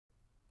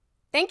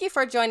Thank you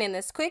for joining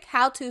this quick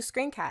how-to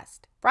screencast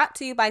brought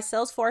to you by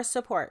Salesforce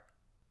Support.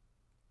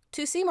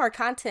 To see more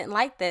content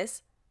like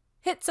this,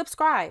 hit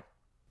subscribe.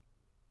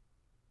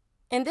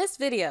 In this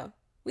video,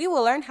 we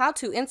will learn how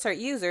to insert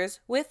users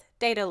with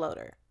Data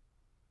Loader.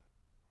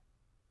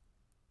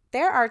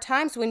 There are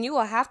times when you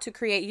will have to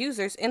create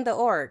users in the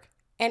org,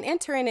 and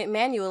entering it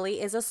manually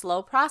is a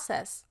slow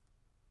process.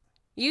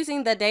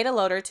 Using the Data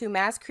Loader to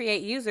mass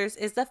create users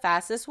is the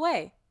fastest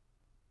way.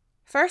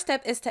 First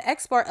step is to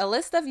export a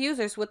list of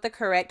users with the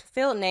correct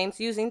field names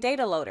using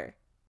Data Loader.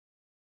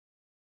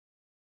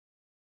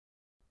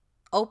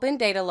 Open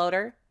Data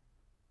Loader,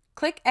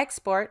 click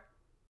Export,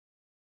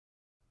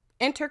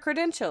 enter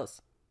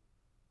credentials,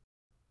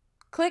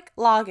 click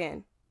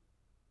Login,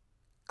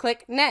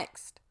 click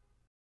Next,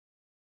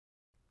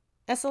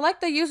 and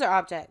select the user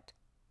object.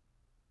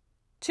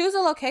 Choose a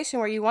location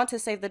where you want to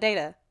save the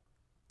data.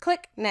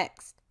 Click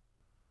Next.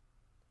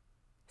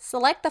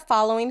 Select the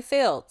following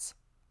fields.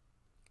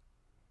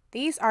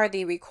 These are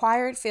the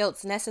required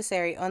fields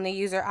necessary on the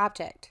user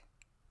object.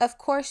 Of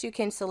course, you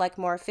can select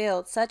more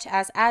fields such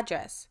as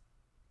address,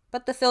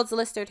 but the fields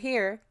listed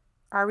here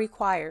are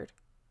required.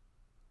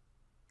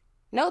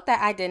 Note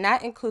that I did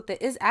not include the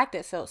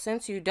isActive field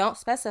since you don't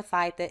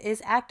specify the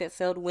isActive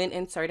field when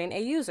inserting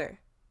a user.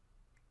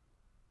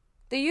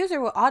 The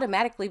user will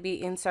automatically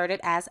be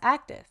inserted as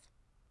active.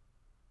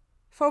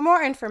 For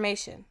more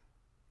information,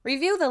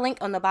 review the link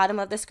on the bottom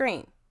of the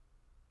screen.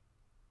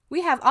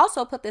 We have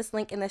also put this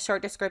link in the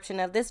short description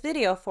of this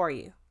video for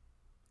you.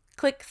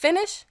 Click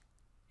Finish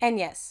and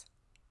Yes.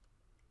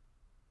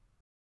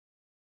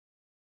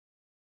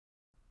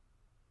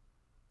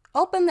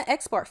 Open the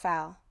export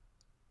file.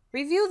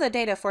 Review the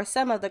data for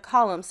some of the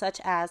columns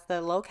such as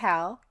the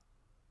locale,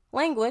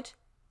 language,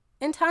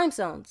 and time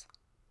zones.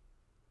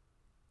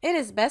 It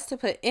is best to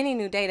put any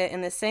new data in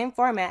the same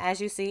format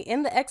as you see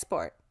in the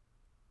export.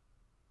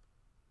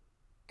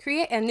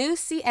 Create a new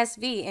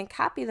CSV and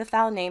copy the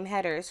file name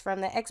headers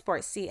from the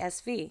export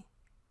CSV.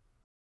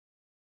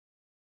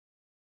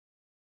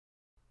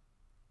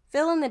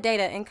 Fill in the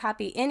data and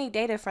copy any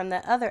data from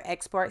the other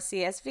export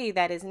CSV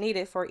that is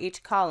needed for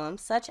each column,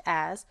 such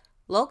as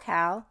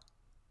locale,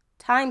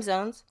 time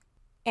zones,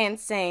 and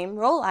same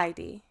role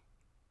ID.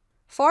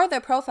 For the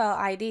profile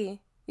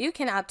ID, you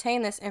can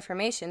obtain this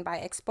information by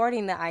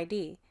exporting the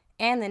ID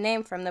and the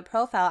name from the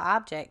profile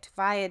object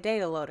via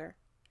Data Loader,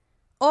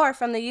 or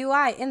from the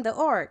UI in the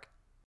org.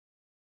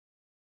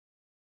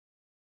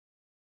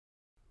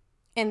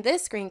 In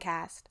this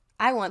screencast,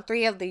 I want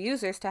 3 of the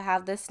users to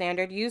have the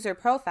standard user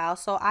profile,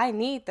 so I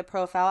need the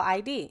profile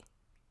ID.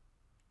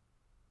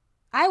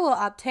 I will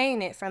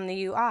obtain it from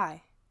the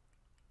UI.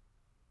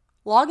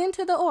 Log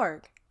into the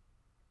org.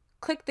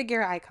 Click the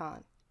gear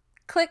icon.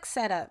 Click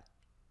Setup.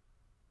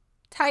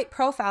 Type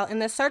Profile in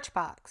the search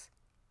box,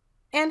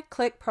 and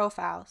click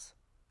Profiles.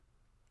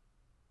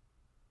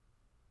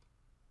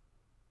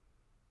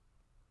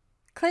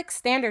 Click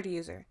Standard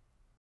User,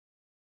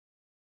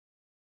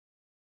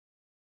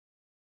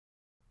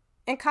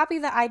 and copy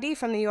the ID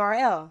from the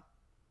URL.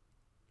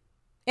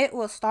 It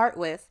will start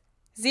with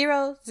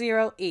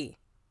 00E,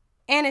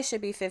 and it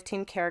should be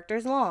 15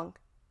 characters long.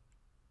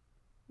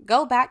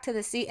 Go back to the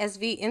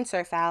CSV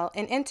insert file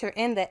and enter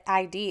in the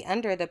ID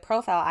under the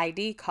Profile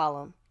ID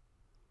column.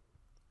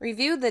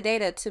 Review the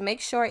data to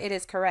make sure it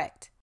is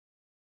correct,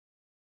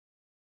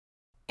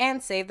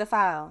 and save the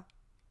file.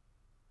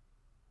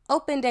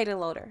 Open Data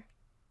Loader.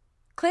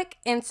 Click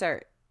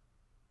Insert.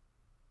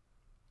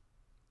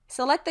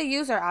 Select the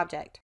user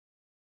object,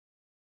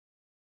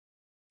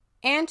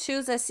 and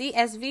choose a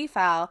CSV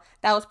file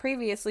that was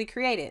previously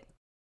created.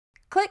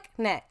 Click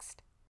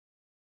Next.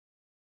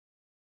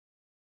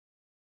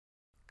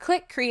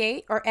 Click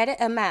Create or Edit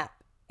a Map,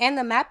 and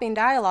the Mapping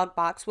dialog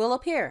box will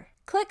appear.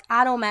 Click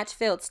Auto Match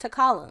Fields to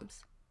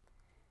Columns.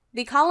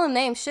 The column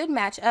name should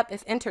match up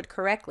if entered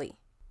correctly.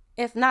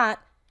 If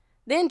not,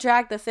 then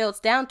drag the fields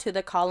down to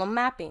the column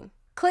mapping.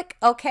 Click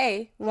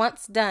OK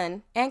once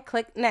done, and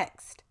click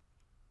Next.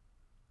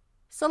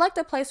 Select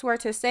a place where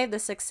to save the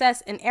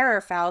success and error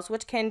files,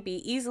 which can be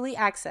easily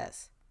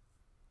accessed.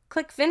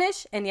 Click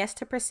Finish and Yes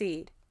to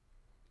proceed.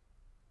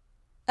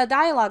 A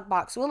dialog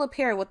box will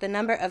appear with the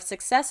number of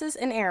successes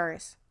and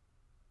errors.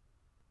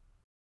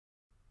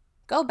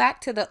 Go back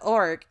to the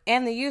org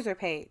and the user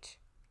page.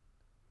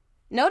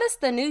 Notice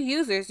the new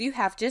users you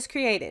have just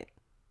created.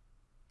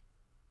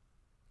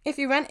 If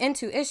you run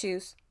into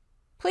issues,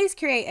 please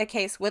create a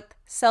case with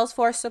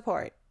Salesforce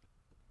Support.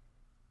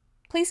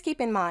 Please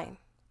keep in mind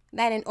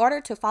that in order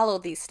to follow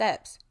these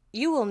steps,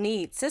 you will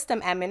need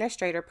system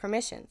administrator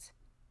permissions.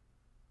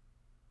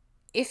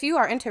 If you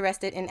are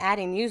interested in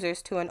adding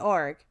users to an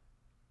org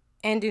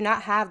and do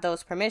not have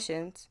those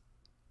permissions,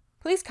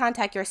 please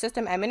contact your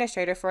system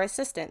administrator for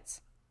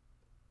assistance.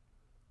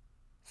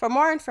 For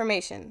more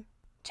information,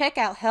 check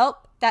out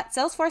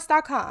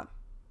help.salesforce.com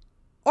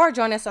or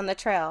join us on the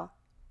trail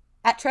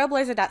at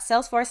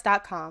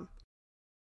trailblazer.salesforce.com.